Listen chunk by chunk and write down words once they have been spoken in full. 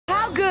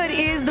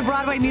the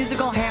Broadway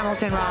musical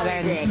Hamilton,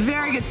 Robin.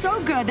 Very good.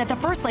 So good that the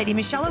First Lady,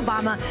 Michelle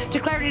Obama,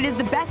 declared it is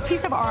the best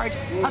piece of art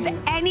of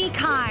any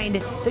kind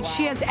that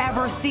she has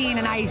ever seen,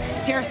 and I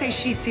dare say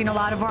she's seen a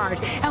lot of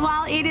art. And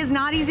while it is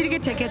not easy to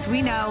get tickets,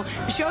 we know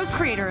the show's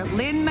creator,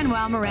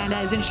 Lin-Manuel Miranda,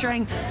 is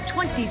ensuring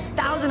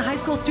 20,000 high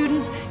school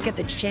students get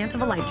the chance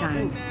of a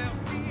lifetime.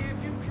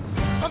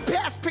 I'm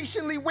past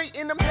patiently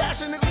waiting, I'm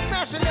passionately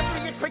smashing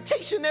every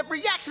expectation,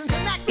 every action's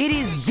an act. It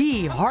is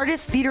the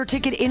hardest theater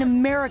ticket in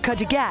America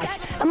to get,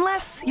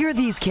 unless you're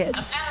these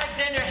kids. I'm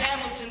Alexander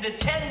Hamilton, the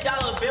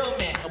 $10 bill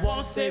man. I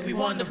won't say we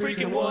won the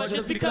freaking war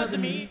just because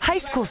of me. High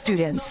school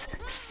students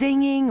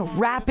singing,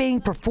 rapping,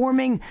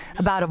 performing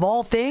about, of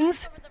all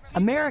things,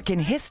 American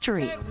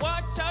history.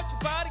 Watch out, you're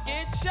about to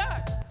get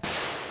shot.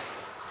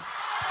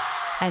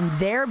 And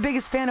their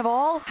biggest fan of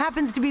all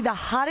happens to be the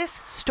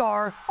hottest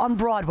star on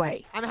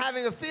Broadway. I'm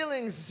having a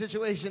feelings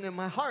situation in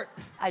my heart.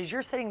 As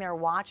you're sitting there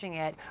watching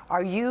it,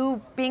 are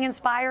you being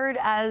inspired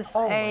as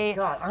a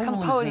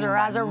composer,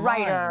 as a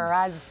writer,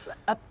 as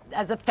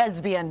a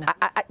thespian?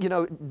 You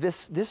know,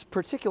 this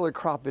particular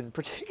crop in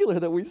particular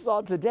that we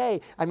saw today,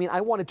 I mean,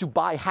 I wanted to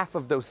buy half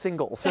of those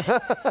singles.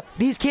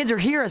 These kids are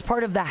here as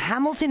part of the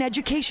Hamilton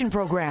Education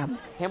Program.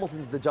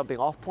 Hamilton's the jumping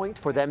off point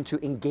for them to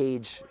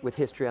engage with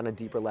history on a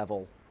deeper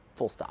level.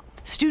 Full stop.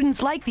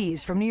 Students like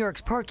these from New York's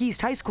Park East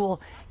High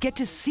School get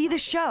to see the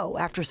show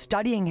after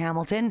studying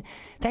Hamilton,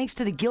 thanks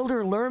to the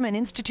Gilder Lehrman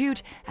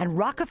Institute and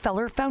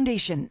Rockefeller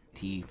Foundation.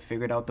 He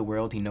figured out the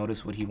world, he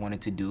noticed what he wanted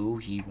to do,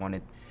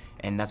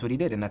 and that's what he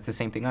did, and that's the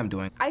same thing I'm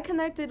doing. I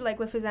connected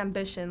with his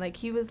ambition.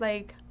 He was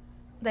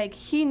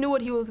he knew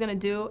what he was gonna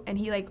do, and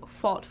he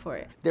fought for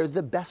it. They're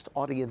the best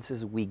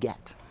audiences we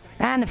get.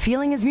 And the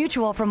feeling is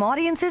mutual from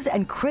audiences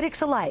and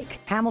critics alike.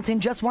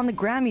 Hamilton just won the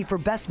Grammy for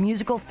Best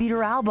Musical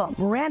Theater Album.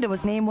 Miranda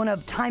was named one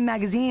of Time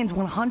Magazine's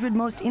 100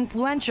 Most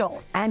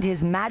Influential. And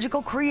his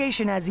magical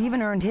creation has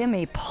even earned him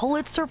a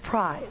Pulitzer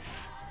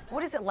Prize.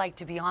 What is it like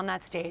to be on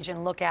that stage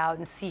and look out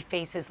and see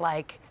faces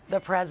like the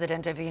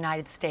President of the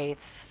United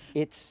States?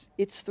 It's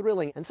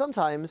thrilling, and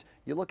sometimes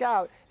you look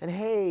out and,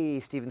 hey,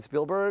 Steven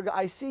Spielberg,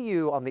 I see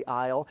you on the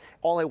aisle.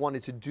 All I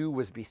wanted to do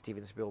was be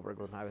Steven Spielberg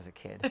when I was a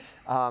kid.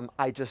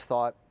 I just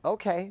thought,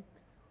 okay,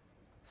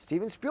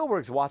 Steven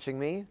Spielberg's watching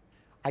me.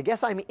 I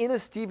guess I'm in a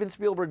Steven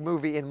Spielberg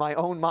movie in my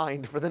own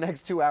mind for the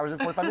next 2 hours and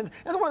 45 minutes.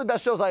 It's one of the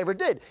best shows I ever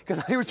did,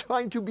 because I was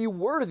trying to be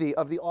worthy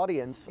of the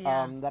audience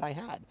that I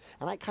had.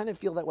 And I kind of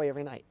feel that way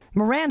every night.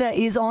 Miranda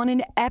is on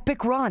an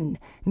epic run,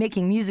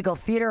 making musical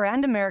theater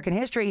and American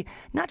history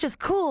not just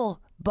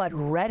cool, but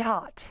red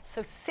hot.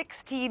 So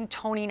 16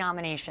 Tony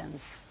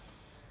nominations.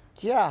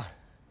 Yeah.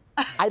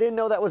 I didn't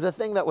know that was a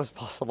thing that was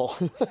possible.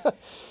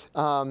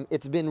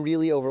 It's been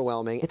really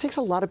overwhelming. It takes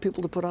a lot of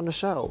people to put on a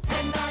show.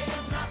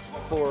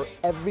 For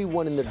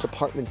everyone in their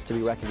departments to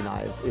be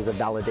recognized is a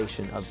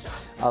validation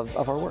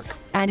of our work.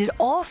 And it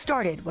all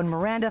started when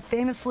Miranda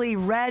famously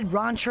read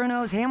Ron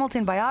Chernow's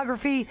Hamilton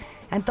biography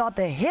and thought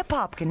the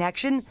hip-hop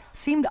connection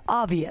seemed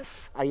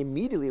obvious. I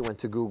immediately went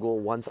to Google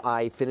once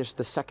I finished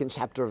the second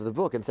chapter of the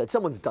book and said,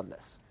 someone's done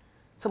this.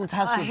 Someone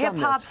has to have done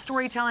this. A hip-hop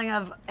storytelling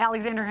of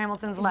Alexander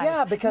Hamilton's life.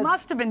 Yeah, because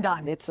must have been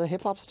done. It's a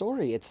hip-hop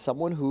story. It's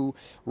someone who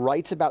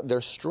writes about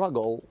their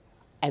struggle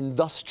and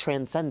thus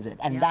transcends it.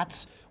 And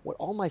that's what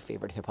all my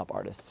favorite hip-hop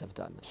artists have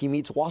done. He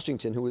meets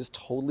Washington, who is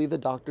totally the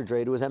Dr.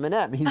 Dre to his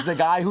Eminem. He's the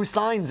guy who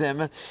signs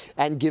him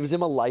and gives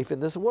him a life in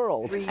this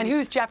world. And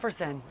who's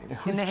Jefferson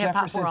in the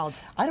hip-hop world?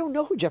 I don't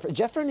know who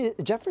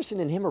Jefferson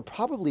and him are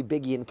probably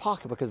Biggie and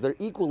Pac, because they're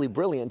equally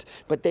brilliant,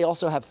 but they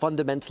also have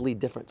fundamentally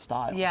different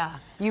styles. Yeah.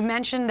 You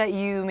mentioned that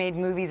you made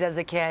movies as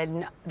a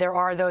kid. There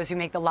are those who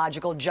make the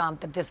logical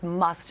jump that this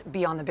must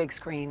be on the big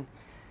screen.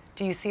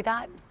 Do you see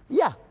that?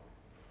 Yeah.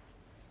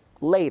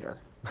 Later.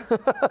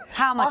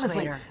 How much Honestly,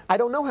 later? I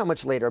don't know how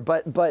much later,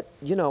 but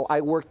you know,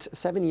 I worked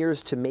 7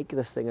 years to make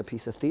this thing a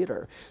piece of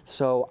theater.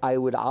 So I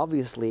would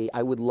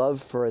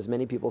love for as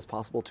many people as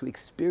possible to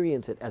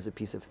experience it as a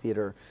piece of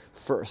theater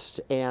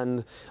first,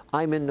 and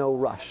I'm in no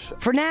rush.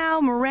 For now,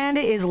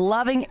 Miranda is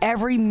loving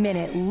every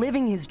minute,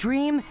 living his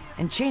dream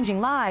and changing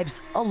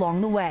lives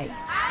along the way.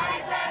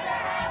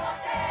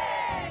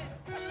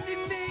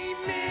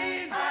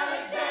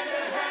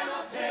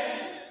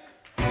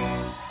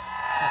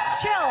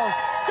 Chills.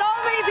 So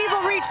many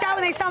people reached out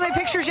when they saw my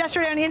pictures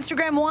yesterday on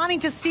Instagram wanting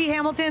to see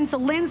Hamilton. So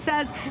Lynn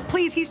says,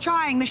 please, he's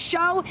trying. The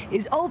show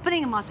is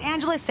opening in Los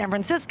Angeles, San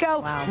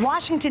Francisco,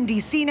 Washington,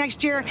 D.C.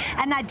 next year.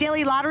 And that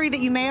daily lottery that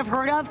you may have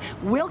heard of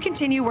will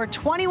continue, where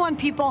 21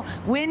 people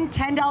win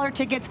 $10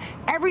 tickets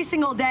every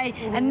single day.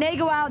 And they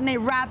go out and they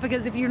rap,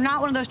 because if you're not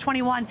one of those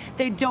 21,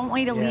 they don't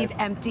want you to leave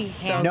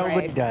empty-handed.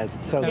 Nobody does.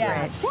 It's so great.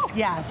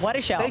 Yes. What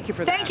a show. Thank you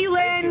for that. Thank you,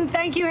 Lynn.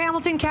 Thank you,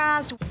 Hamilton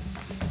cast.